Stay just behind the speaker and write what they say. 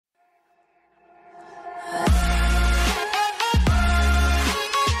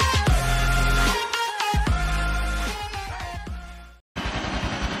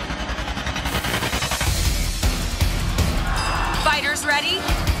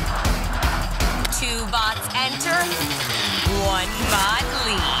2 bots enter, 1 bot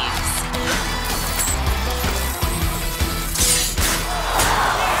leaves.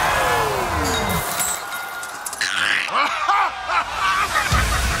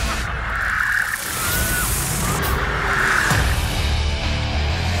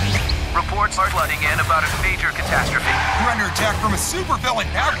 Reports are flooding in about a major catastrophe. We're under attack from a supervillain.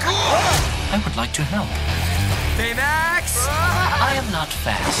 How cool! I would like to help. Baymax! I am not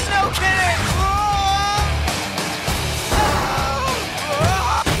fast. No kidding!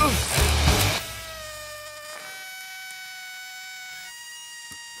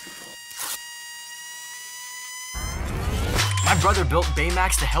 My brother built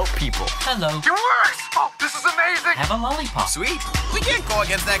Baymax to help people. Hello. It works! Oh, this is amazing! Have a lollipop. Sweet. We can't go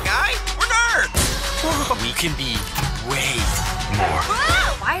against that guy. We're nerds. We can be way more.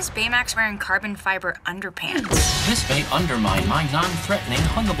 Why is Baymax wearing carbon fiber underpants? This may undermine my non-threatening,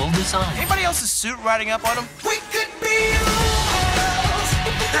 huggable design. Anybody else's suit riding up on him? We could be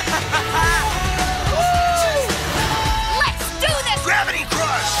Let's do this! Gravity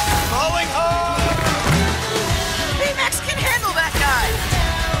Crush! Going home! Baymax can handle that guy!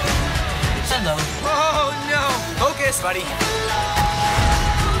 Hello. Oh, no. Focus, buddy.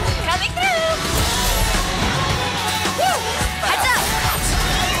 Coming through! Woo! Heads up!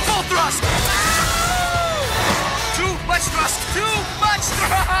 Full thrust! Too much thrust! Too much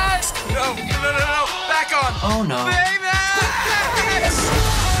thrust! No. Back on! Oh no. Baymax!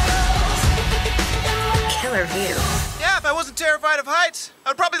 Killer view. Yeah, if I wasn't terrified of heights,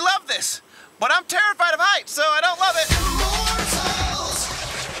 I'd probably love this. But I'm terrified of heights, so I don't love it.